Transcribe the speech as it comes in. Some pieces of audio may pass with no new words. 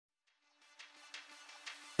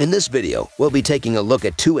In this video, we'll be taking a look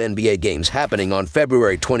at two NBA games happening on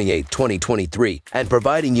February 28, 2023, and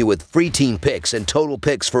providing you with free team picks and total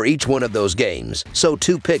picks for each one of those games. So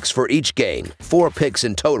 2 picks for each game, 4 picks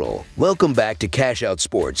in total. Welcome back to Cash Out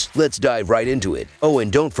Sports. Let's dive right into it. Oh,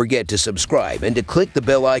 and don't forget to subscribe and to click the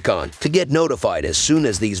bell icon to get notified as soon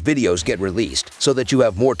as these videos get released, so that you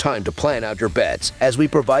have more time to plan out your bets as we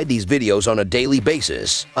provide these videos on a daily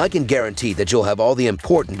basis. I can guarantee that you'll have all the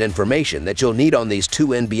important information that you'll need on these two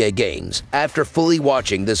NBA games after fully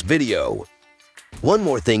watching this video. One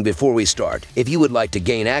more thing before we start. If you would like to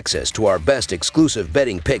gain access to our best exclusive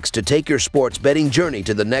betting picks to take your sports betting journey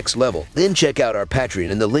to the next level, then check out our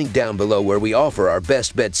Patreon in the link down below, where we offer our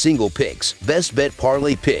best bet single picks, best bet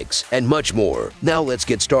parlay picks, and much more. Now let's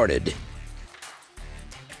get started.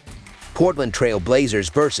 Portland Trail Blazers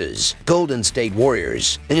versus Golden State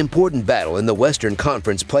Warriors. An important battle in the Western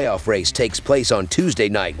Conference playoff race takes place on Tuesday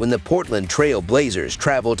night when the Portland Trail Blazers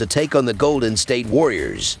travel to take on the Golden State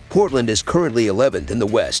Warriors. Portland is currently 11th in the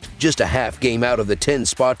West, just a half game out of the 10th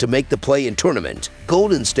spot to make the play-in tournament.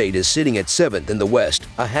 Golden State is sitting at 7th in the West,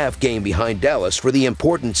 a half game behind Dallas for the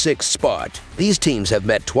important 6th spot. These teams have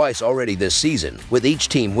met twice already this season, with each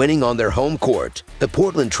team winning on their home court. The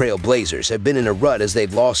Portland Trail Blazers have been in a rut as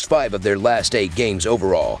they've lost 5 of their last 8 games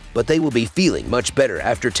overall, but they will be feeling much better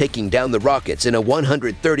after taking down the Rockets in a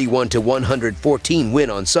 131-114 win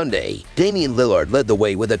on Sunday. Damian Lillard led the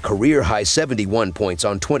way with a career-high 71 points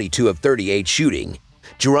on 22 of 38 shooting.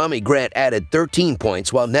 Jerami Grant added 13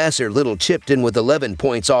 points, while Nasser Little chipped in with 11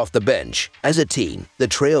 points off the bench. As a team, the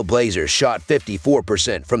Trail Blazers shot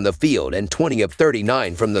 54% from the field and 20 of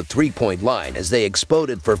 39 from the three-point line as they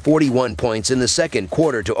exploded for 41 points in the second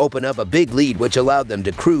quarter to open up a big lead, which allowed them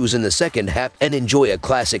to cruise in the second half and enjoy a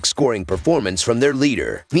classic scoring performance from their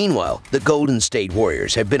leader. Meanwhile, the Golden State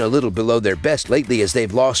Warriors have been a little below their best lately as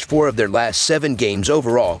they've lost 4 of their last 7 games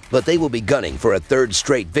overall, but they will be gunning for a third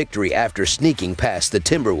straight victory after sneaking past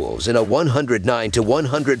the Timberwolves in a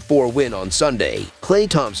 109-104 win on Sunday. Klay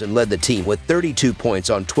Thompson led the team with 32 points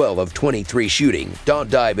on 12 of 23 shooting.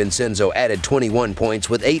 Dante DiVincenzo added 21 points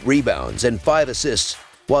with 8 rebounds and 5 assists,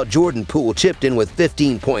 while Jordan Poole chipped in with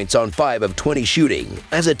 15 points on 5 of 20 shooting.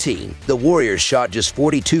 As a team, the Warriors shot just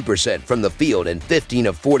 42% from the field and 15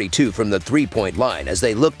 of 42 from the three-point line as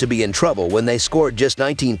they looked to be in trouble when they scored just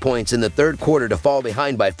 19 points in the third quarter to fall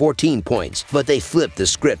behind by 14 points, but they flipped the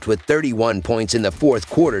script with 31 points in the fourth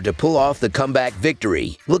quarter to pull off the comeback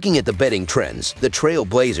victory. Looking at the betting trends, the Trail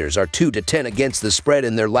Blazers are 2-10 against the spread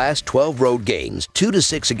in their last 12 road games,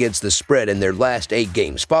 2-6 against the spread in their last 8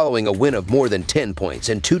 games following a win of more than 10 points,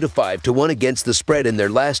 and 2-5-1 against the spread in their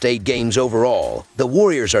last 8 games overall. The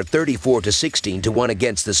Warriors are 34-16-1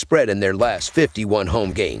 against the spread in their last 51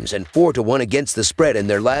 home games and 4-1 against the spread in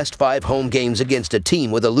their last 5 home games against a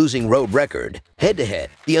team with a losing road record.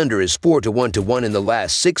 Head-to-head, the under is 4-1 in the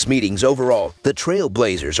last 6 meetings overall. The Trail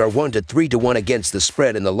Blazers are 1-3-1 against the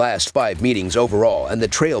spread in the last 5 meetings overall, and the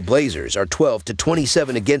Trail Blazers are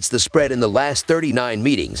 12-27 against the spread in the last 39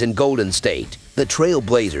 meetings in Golden State. The Trail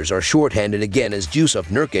Blazers are shorthanded again as Jusuf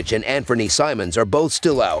Nurkic and Anthony Simons are both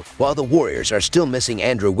still out, while the Warriors are still missing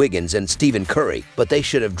Andrew Wiggins and Stephen Curry, but they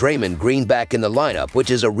should have Draymond Green back in the lineup, which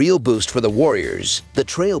is a real boost for the Warriors. The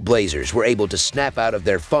Trail Blazers were able to snap out of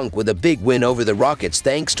their funk with a big win over the Rockets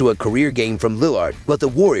thanks to a career game from Lillard, but the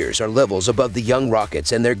Warriors are levels above the young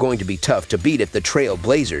Rockets, and they're going to be tough to beat if the Trail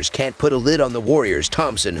Blazers can't put a lid on the Warriors'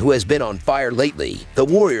 Thompson, who has been on fire lately. The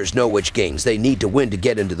Warriors know which games they need to win to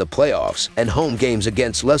get into the playoffs, and home games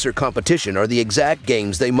against lesser competition are the exact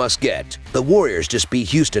games they must get. The Warriors just beat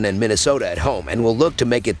Houston and Minnesota at home and will look to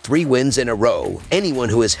make it 3 wins in a row. Anyone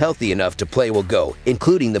who is healthy enough to play will go,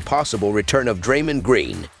 including the possible return of Draymond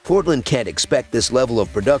Green. Portland can't expect this level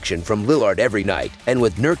of production from Lillard every night, and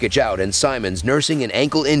with Nurkic out and Simons nursing an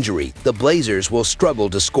ankle injury, the Blazers will struggle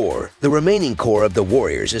to score. The remaining core of the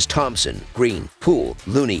Warriors is Thompson, Green, Poole,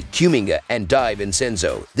 Looney, Kuminga, and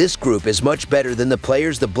DiVincenzo. This group is much better than the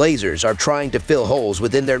players the Blazers are trying to fill holes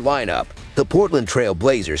within their lineup. The Portland Trail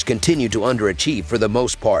Blazers continue to underachieve for the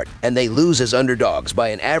most part, and they lose as underdogs by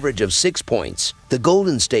an average of 6 points. The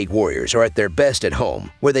Golden State Warriors are at their best at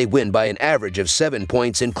home, where they win by an average of 7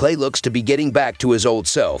 points, and Klay looks to be getting back to his old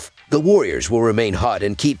self. The Warriors will remain hot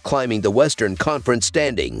and keep climbing the Western Conference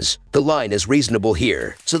standings. The line is reasonable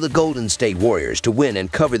here, so the Golden State Warriors to win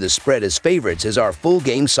and cover the spread as favorites is our full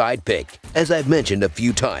game side pick. As I've mentioned a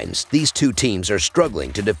few times, these two teams are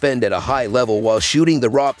struggling to defend at a high level while shooting the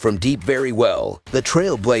rock from deep very well. The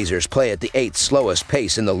Trail Blazers play at the 8th slowest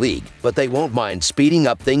pace in the league, but they won't mind speeding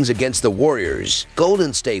up things against the Warriors.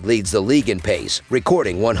 Golden State leads the league in pace,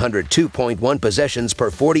 recording 102.1 possessions per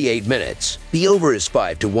 48 minutes. The over is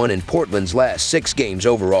 5-1 in Portland's last 6 games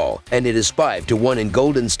overall, and it is 5-1 in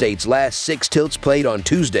Golden State's last 6 tilts played on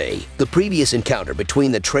Tuesday. The previous encounter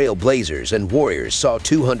between the Trail Blazers and Warriors saw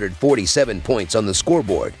 247 points on the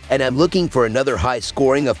scoreboard, and I'm looking for another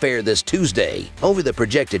high-scoring affair this Tuesday. Over the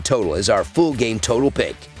projected total is our full game total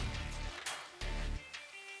pick.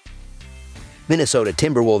 Minnesota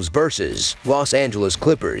Timberwolves vs. Los Angeles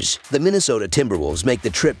Clippers. The Minnesota Timberwolves make the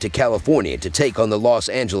trip to California to take on the Los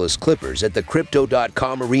Angeles Clippers at the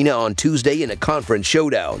Crypto.com Arena on Tuesday in a conference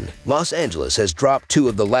showdown. Los Angeles has dropped 2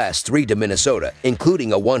 of the last 3 to Minnesota,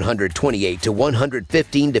 including a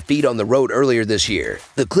 128-115 defeat on the road earlier this year.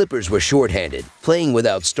 The Clippers were shorthanded, playing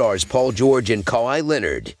without stars Paul George and Kawhi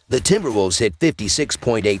Leonard. The Timberwolves hit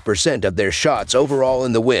 56.8% of their shots overall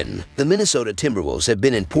in the win. The Minnesota Timberwolves have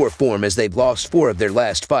been in poor form as they've lost 4 of their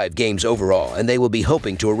last 5 games overall, and they will be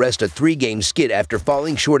hoping to arrest a 3-game skid after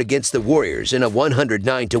falling short against the Warriors in a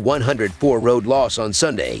 109-104 road loss on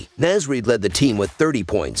Sunday. Naz Reid led the team with 30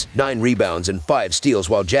 points, 9 rebounds, and 5 steals,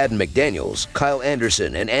 while Jaden McDaniels, Kyle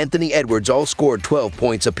Anderson, and Anthony Edwards all scored 12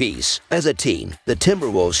 points apiece. As a team, the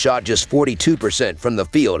Timberwolves shot just 42% from the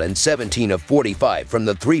field and 17 of 45 from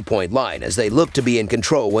the three-point line as they looked to be in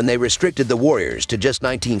control when they restricted the Warriors to just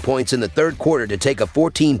 19 points in the third quarter to take a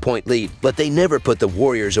 14-point lead, but they never put the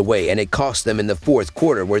Warriors away, and it cost them in the fourth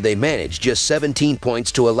quarter where they managed just 17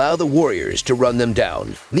 points to allow the Warriors to run them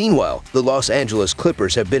down. Meanwhile, the Los Angeles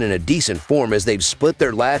Clippers have been in a decent form as they've split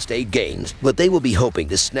their last 8 games, but they will be hoping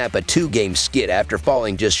to snap a 2-game skid after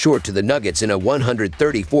falling just short to the Nuggets in a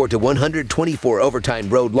 134-124 overtime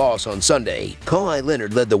road loss on Sunday. Kawhi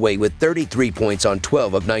Leonard led the way with 33 points on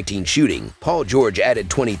 12 of 19 shooting. Paul George added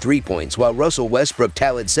 23 points, while Russell Westbrook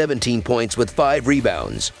tallied 17 points with 5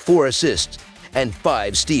 rebounds, 4 assists, and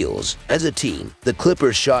 5 steals. As a team, the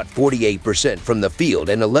Clippers shot 48% from the field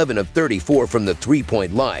and 11 of 34 from the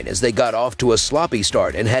three-point line as they got off to a sloppy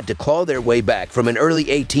start and had to claw their way back from an early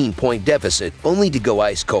 18-point deficit, only to go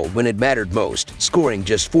ice cold when it mattered most, scoring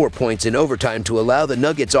just 4 points in overtime to allow the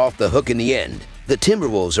Nuggets off the hook in the end. The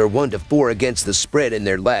Timberwolves are 1-4 against the spread in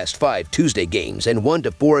their last 5 Tuesday games and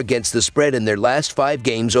 1-4 against the spread in their last 5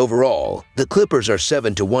 games overall. The Clippers are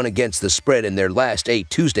 7-1 against the spread in their last 8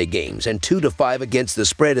 Tuesday games and 2-5 against the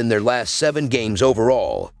spread in their last 7 games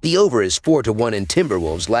overall. The over is 4-1 in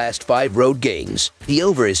Timberwolves' last 5 road games. The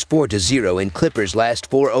over is 4-0 in Clippers' last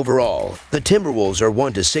 4 overall. The Timberwolves are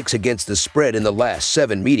 1-6 against the spread in the last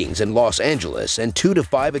 7 meetings in Los Angeles and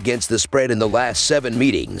 2-5 against the spread in the last 7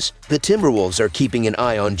 meetings. The Timberwolves are keeping an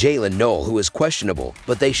eye on Jalen Noel, who is questionable,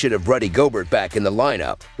 but they should have Rudy Gobert back in the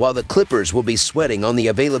lineup, while the Clippers will be sweating on the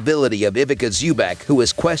availability of Ivica Zubac, who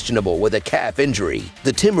is questionable with a calf injury.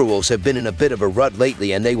 The Timberwolves have been in a bit of a rut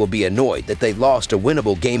lately, and they will be annoyed that they lost a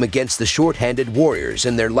winnable game against the short-handed Warriors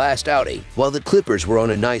in their last outing, while the Clippers were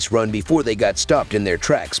on a nice run before they got stopped in their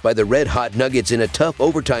tracks by the red-hot Nuggets in a tough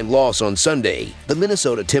overtime loss on Sunday. The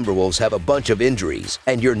Minnesota Timberwolves have a bunch of injuries,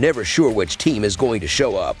 and you're never sure which team is going to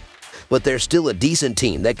show up, but they're still a decent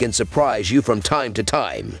team that can surprise you from time to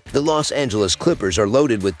time. The Los Angeles Clippers are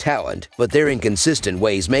loaded with talent, but their inconsistent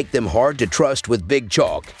ways make them hard to trust with big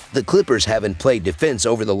chalk. The Clippers haven't played defense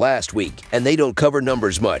over the last week, and they don't cover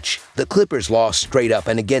numbers much. The Clippers lost straight up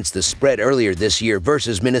and against the spread earlier this year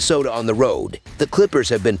versus Minnesota on the road. The Clippers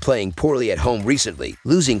have been playing poorly at home recently,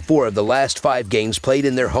 losing 4 of the last 5 games played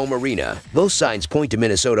in their home arena. Most signs point to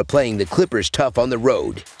Minnesota playing the Clippers tough on the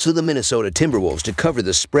road, so the Minnesota Timberwolves to cover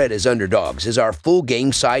the spread as underdogs is our full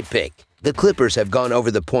game side pick. The Clippers have gone over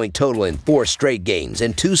the point total in 4 straight games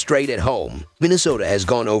and 2 straight at home. Minnesota has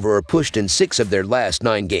gone over or pushed in 6 of their last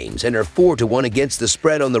 9 games and are 4-1 against the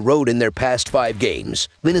spread on the road in their past 5 games.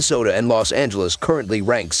 Minnesota and Los Angeles currently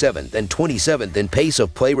rank 7th and 27th in pace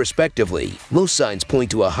of play respectively. Most signs point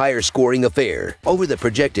to a higher scoring affair. Over the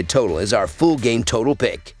projected total is our full game total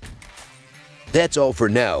pick. That's all for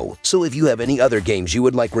now, so if you have any other games you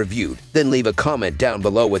would like reviewed, then leave a comment down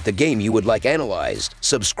below with the game you would like analyzed.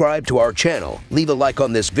 Subscribe to our channel, leave a like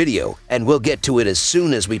on this video, and we'll get to it as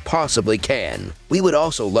soon as we possibly can. We would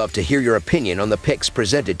also love to hear your opinion on the picks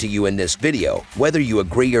presented to you in this video, whether you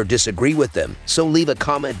agree or disagree with them, so leave a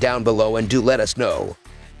comment down below and do let us know.